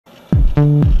Here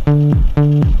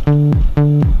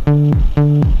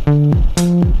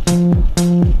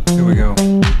we go.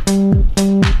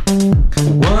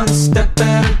 One step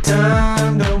at a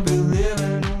time, don't be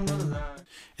living on the line.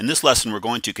 In this lesson, we're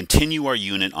going to continue our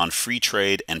unit on free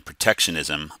trade and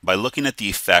protectionism by looking at the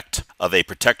effect of a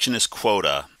protectionist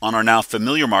quota on our now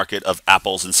familiar market of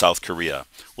apples in South Korea.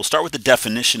 We'll start with the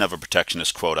definition of a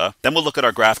protectionist quota, then we'll look at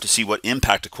our graph to see what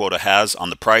impact a quota has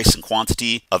on the price and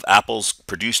quantity of apples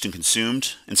produced and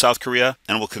consumed in South Korea,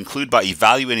 and we'll conclude by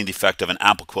evaluating the effect of an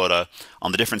apple quota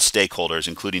on the different stakeholders,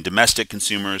 including domestic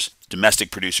consumers,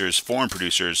 domestic producers, foreign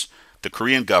producers, the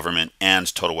Korean government,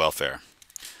 and total welfare.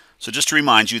 So just to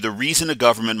remind you, the reason a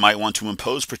government might want to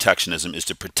impose protectionism is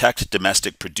to protect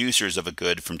domestic producers of a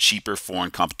good from cheaper foreign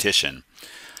competition.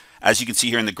 As you can see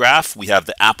here in the graph, we have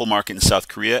the apple market in South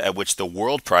Korea, at which the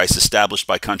world price established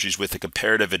by countries with a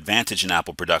comparative advantage in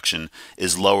apple production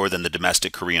is lower than the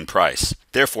domestic Korean price.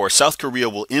 Therefore, South Korea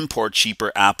will import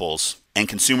cheaper apples, and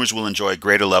consumers will enjoy a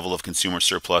greater level of consumer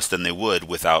surplus than they would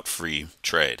without free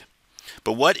trade.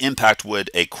 But what impact would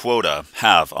a quota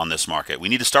have on this market? We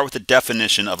need to start with the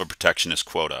definition of a protectionist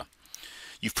quota.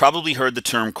 You've probably heard the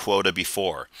term quota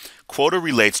before. Quota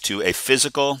relates to a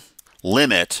physical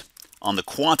limit on the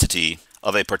quantity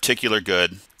of a particular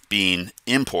good being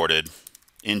imported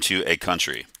into a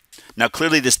country. Now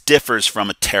clearly this differs from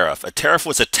a tariff. A tariff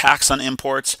was a tax on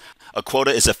imports. A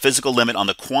quota is a physical limit on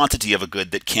the quantity of a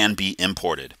good that can be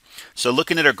imported. So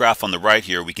looking at our graph on the right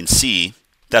here, we can see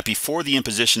that before the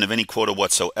imposition of any quota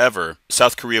whatsoever,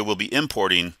 South Korea will be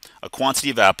importing a quantity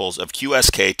of apples of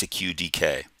QSK to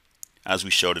QDK, as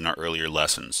we showed in our earlier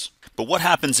lessons. But what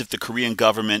happens if the Korean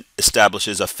government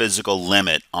establishes a physical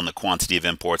limit on the quantity of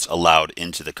imports allowed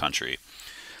into the country?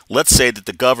 Let's say that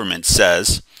the government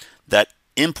says that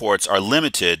imports are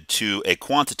limited to a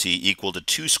quantity equal to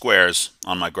 2 squares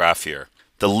on my graph here.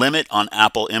 The limit on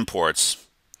apple imports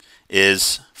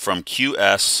is from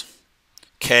QSK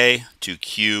to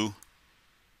QQ.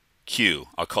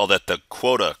 I'll call that the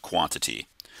quota quantity.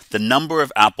 The number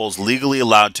of apples legally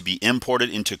allowed to be imported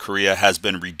into Korea has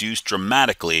been reduced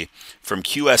dramatically from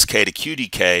QSK to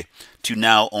QDK to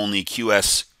now only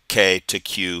QSK to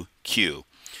QQ.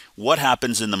 What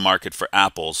happens in the market for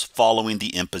apples following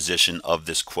the imposition of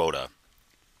this quota?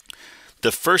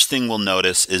 The first thing we'll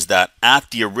notice is that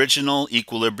at the original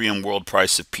equilibrium world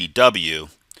price of PW,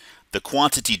 the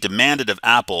quantity demanded of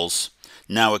apples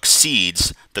now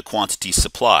exceeds the quantity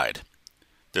supplied.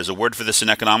 There's a word for this in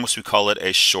economics, we call it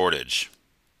a shortage.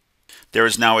 There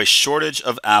is now a shortage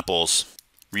of apples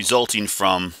resulting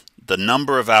from the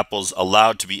number of apples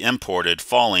allowed to be imported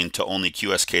falling to only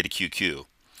QSK to QQ.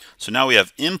 So now we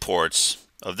have imports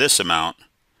of this amount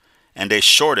and a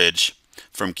shortage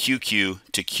from QQ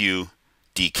to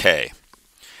QDK.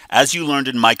 As you learned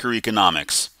in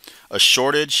microeconomics, a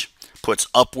shortage puts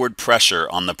upward pressure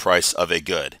on the price of a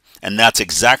good. And that's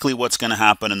exactly what's going to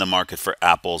happen in the market for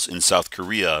apples in South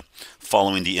Korea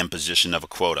following the imposition of a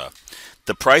quota.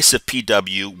 The price of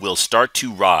PW will start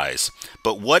to rise,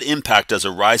 but what impact does a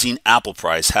rising apple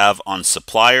price have on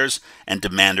suppliers and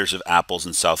demanders of apples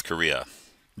in South Korea?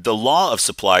 The law of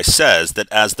supply says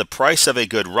that as the price of a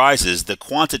good rises, the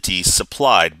quantity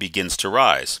supplied begins to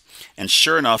rise. And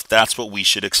sure enough, that's what we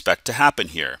should expect to happen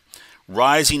here.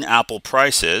 Rising apple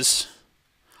prices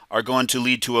are going to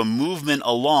lead to a movement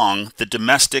along the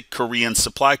domestic Korean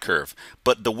supply curve.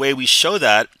 But the way we show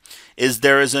that is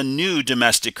there is a new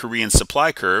domestic Korean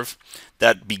supply curve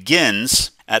that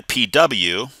begins at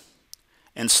PW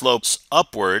and slopes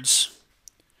upwards,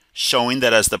 showing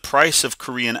that as the price of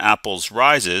Korean apples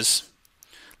rises,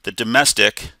 the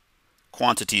domestic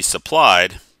quantity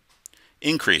supplied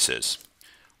increases.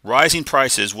 Rising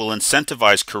prices will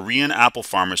incentivize Korean apple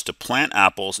farmers to plant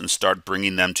apples and start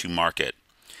bringing them to market.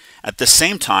 At the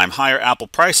same time, higher apple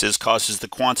prices causes the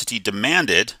quantity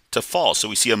demanded to fall. So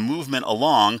we see a movement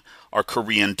along our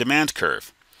Korean demand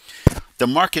curve. The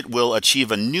market will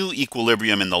achieve a new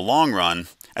equilibrium in the long run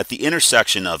at the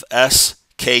intersection of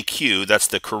SKQ, that's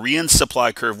the Korean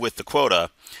supply curve with the quota,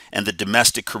 and the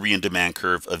domestic Korean demand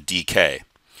curve of DK.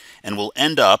 And we'll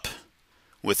end up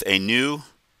with a new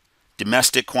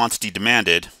domestic quantity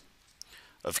demanded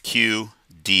of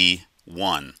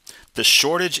QD1. The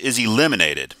shortage is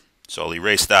eliminated. So I'll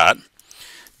erase that,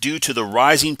 due to the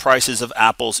rising prices of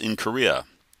apples in Korea.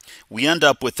 We end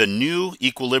up with a new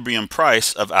equilibrium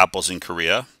price of apples in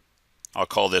Korea. I'll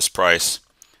call this price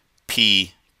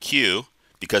PQ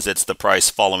because it's the price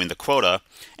following the quota,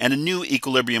 and a new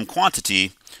equilibrium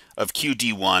quantity of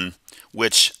QD1,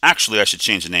 which actually I should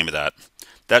change the name of that.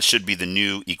 That should be the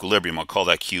new equilibrium. I'll call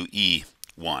that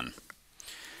QE1.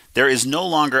 There is no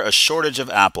longer a shortage of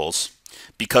apples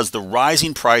because the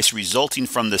rising price resulting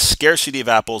from the scarcity of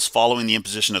apples following the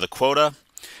imposition of the quota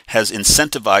has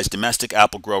incentivized domestic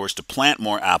apple growers to plant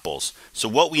more apples. So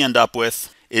what we end up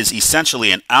with is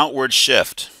essentially an outward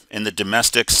shift in the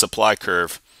domestic supply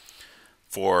curve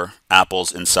for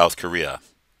apples in South Korea.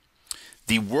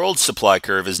 The world supply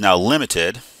curve is now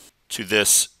limited to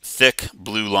this thick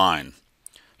blue line,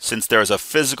 since there is a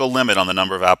physical limit on the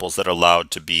number of apples that are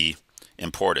allowed to be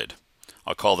imported.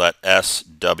 I'll call that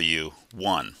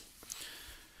SW1.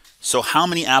 So how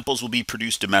many apples will be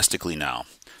produced domestically now?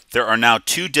 There are now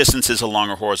two distances along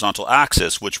a horizontal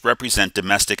axis which represent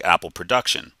domestic apple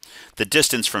production. The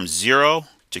distance from 0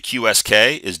 to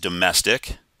QSK is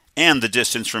domestic, and the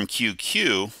distance from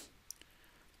QQ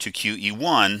to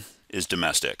QE1 is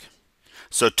domestic.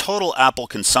 So total apple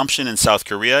consumption in South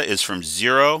Korea is from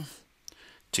 0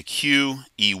 to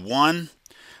QE1,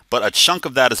 but a chunk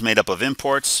of that is made up of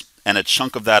imports, and a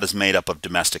chunk of that is made up of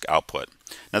domestic output.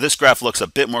 Now this graph looks a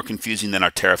bit more confusing than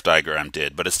our tariff diagram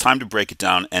did, but it's time to break it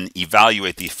down and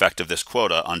evaluate the effect of this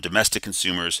quota on domestic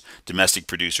consumers, domestic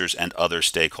producers, and other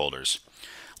stakeholders.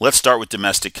 Let's start with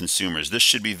domestic consumers. This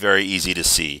should be very easy to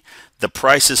see. The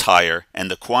price is higher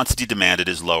and the quantity demanded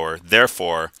is lower.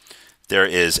 Therefore, there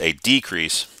is a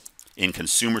decrease in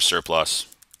consumer surplus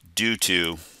due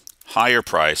to higher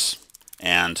price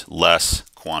and less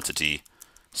quantity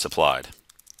supplied.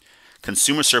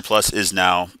 Consumer surplus is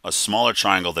now a smaller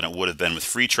triangle than it would have been with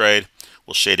free trade.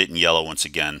 We'll shade it in yellow once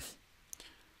again.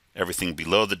 Everything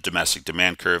below the domestic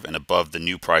demand curve and above the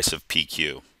new price of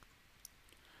PQ.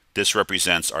 This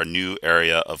represents our new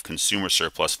area of consumer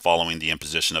surplus following the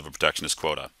imposition of a protectionist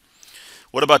quota.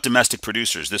 What about domestic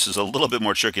producers? This is a little bit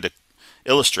more tricky to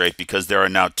illustrate because there are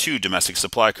now two domestic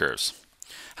supply curves.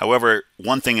 However,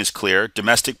 one thing is clear,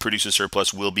 domestic producer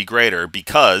surplus will be greater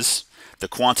because the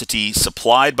quantity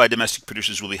supplied by domestic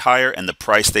producers will be higher and the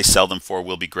price they sell them for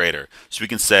will be greater. So we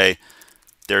can say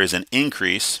there is an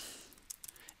increase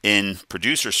in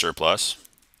producer surplus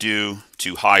due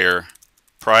to higher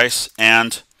price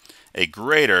and a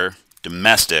greater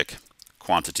domestic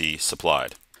quantity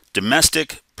supplied.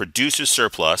 Domestic producer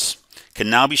surplus can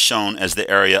now be shown as the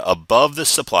area above the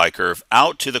supply curve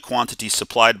out to the quantity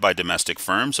supplied by domestic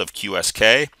firms of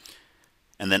QSK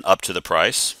and then up to the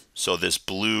price. So this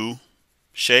blue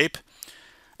shape,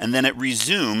 and then it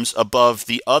resumes above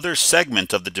the other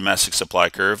segment of the domestic supply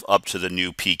curve up to the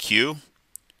new PQ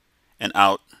and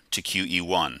out to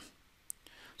QE1.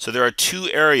 So there are two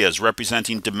areas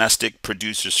representing domestic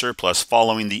producer surplus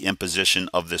following the imposition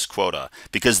of this quota,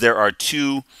 because there are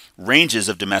two ranges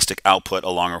of domestic output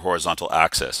along our horizontal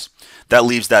axis. That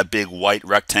leaves that big white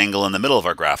rectangle in the middle of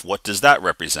our graph. What does that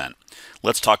represent?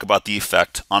 Let's talk about the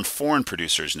effect on foreign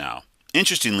producers now.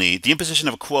 Interestingly, the imposition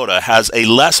of a quota has a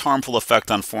less harmful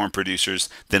effect on foreign producers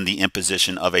than the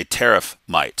imposition of a tariff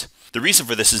might. The reason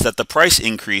for this is that the price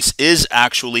increase is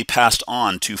actually passed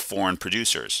on to foreign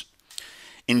producers.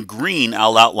 In green,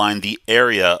 I'll outline the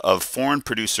area of foreign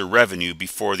producer revenue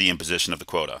before the imposition of the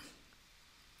quota.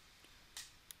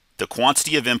 The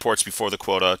quantity of imports before the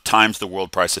quota times the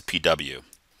world price of PW.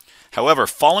 However,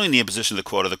 following the imposition of the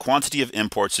quota, the quantity of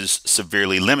imports is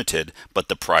severely limited, but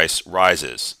the price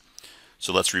rises.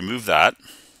 So let's remove that.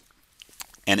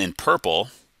 And in purple,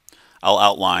 I'll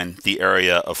outline the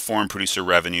area of foreign producer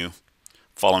revenue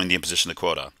following the imposition of the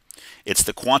quota. It's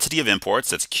the quantity of imports,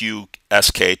 that's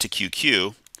QSK to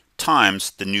QQ,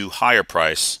 times the new higher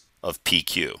price of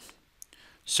PQ.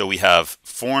 So we have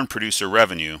foreign producer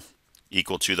revenue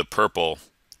equal to the purple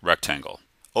rectangle.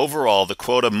 Overall, the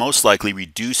quota most likely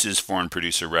reduces foreign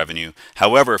producer revenue.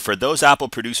 However, for those apple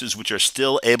producers which are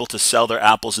still able to sell their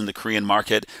apples in the Korean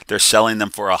market, they're selling them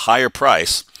for a higher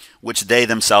price, which they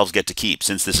themselves get to keep,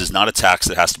 since this is not a tax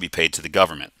that has to be paid to the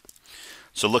government.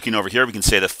 So looking over here, we can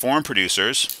say that foreign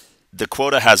producers, the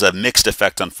quota has a mixed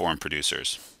effect on foreign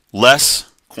producers.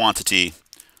 Less quantity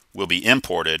will be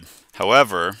imported.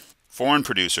 However, foreign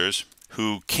producers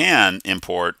who can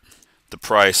import, the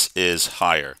price is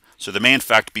higher. So there may in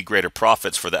fact be greater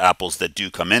profits for the apples that do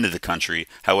come into the country.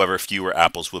 However, fewer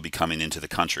apples will be coming into the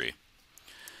country.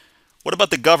 What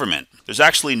about the government? There's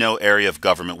actually no area of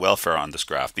government welfare on this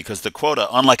graph because the quota,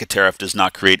 unlike a tariff, does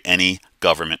not create any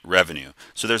government revenue.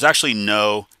 So there's actually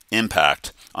no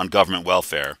impact on government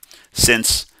welfare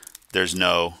since there's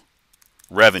no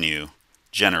revenue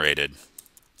generated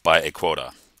by a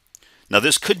quota. Now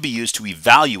this could be used to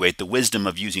evaluate the wisdom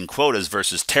of using quotas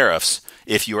versus tariffs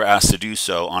if you are asked to do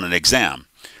so on an exam.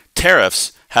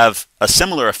 Tariffs have a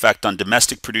similar effect on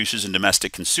domestic producers and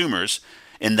domestic consumers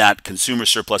in that consumer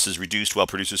surplus is reduced while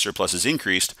producer surplus is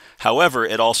increased. However,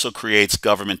 it also creates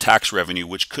government tax revenue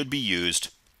which could be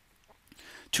used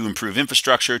to improve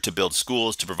infrastructure, to build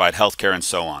schools, to provide healthcare, and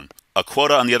so on. A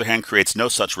quota, on the other hand, creates no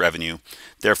such revenue.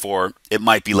 Therefore, it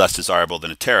might be less desirable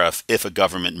than a tariff if a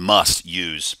government must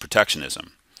use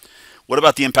protectionism. What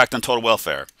about the impact on total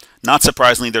welfare? Not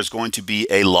surprisingly, there's going to be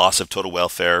a loss of total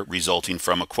welfare resulting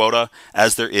from a quota,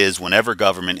 as there is whenever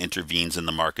government intervenes in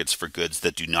the markets for goods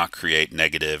that do not create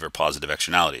negative or positive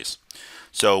externalities.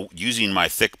 So, using my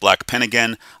thick black pen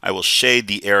again, I will shade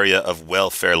the area of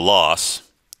welfare loss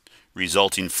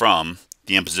resulting from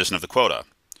the imposition of the quota.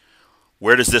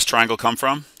 Where does this triangle come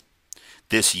from?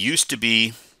 This used to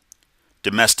be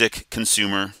domestic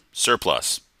consumer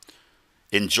surplus,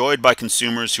 enjoyed by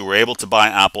consumers who were able to buy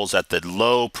apples at the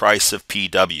low price of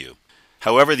PW.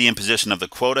 However, the imposition of the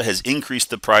quota has increased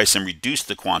the price and reduced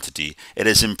the quantity. It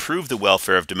has improved the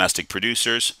welfare of domestic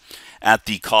producers at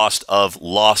the cost of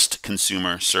lost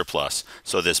consumer surplus.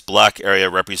 So this black area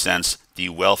represents the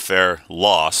welfare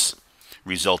loss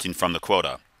resulting from the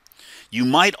quota. You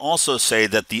might also say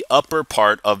that the upper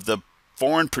part of the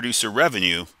foreign producer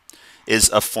revenue is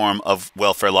a form of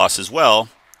welfare loss as well,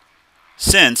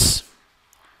 since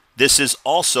this is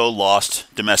also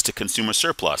lost domestic consumer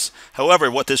surplus.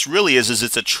 However, what this really is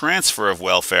it's a transfer of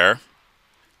welfare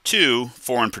to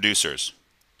foreign producers.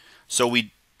 So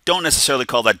we don't necessarily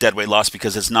call that deadweight loss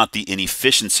because it's not the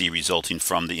inefficiency resulting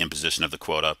from the imposition of the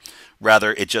quota.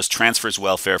 Rather, it just transfers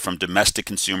welfare from domestic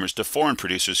consumers to foreign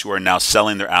producers who are now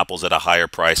selling their apples at a higher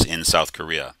price in South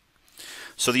Korea.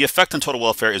 So the effect on total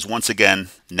welfare is once again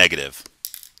negative.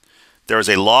 There is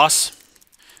a loss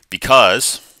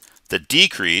because the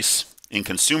decrease in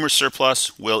consumer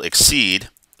surplus will exceed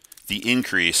the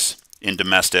increase in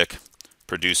domestic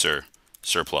producer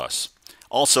surplus.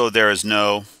 Also, there is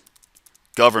no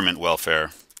government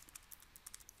welfare.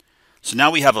 So now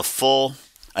we have a full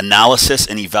analysis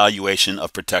and evaluation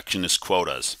of protectionist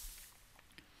quotas.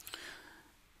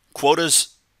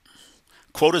 Quotas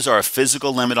are a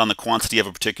physical limit on the quantity of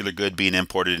a particular good being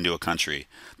imported into a country.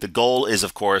 The goal is,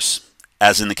 of course,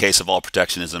 as in the case of all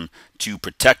protectionism, to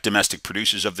protect domestic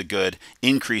producers of the good,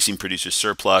 increasing producer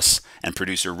surplus and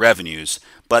producer revenues,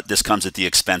 but this comes at the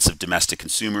expense of domestic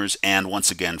consumers and, once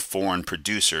again, foreign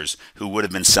producers who would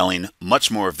have been selling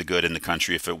much more of the good in the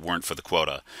country if it weren't for the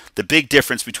quota. The big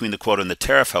difference between the quota and the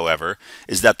tariff, however,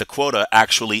 is that the quota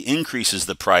actually increases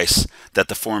the price that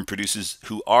the foreign producers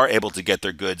who are able to get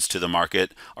their goods to the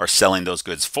market are selling those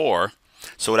goods for,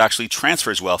 so it actually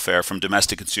transfers welfare from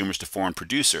domestic consumers to foreign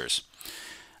producers.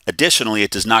 Additionally,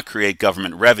 it does not create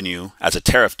government revenue as a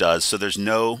tariff does, so there's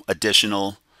no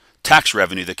additional tax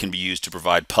revenue that can be used to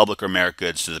provide public or merit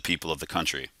goods to the people of the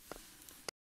country.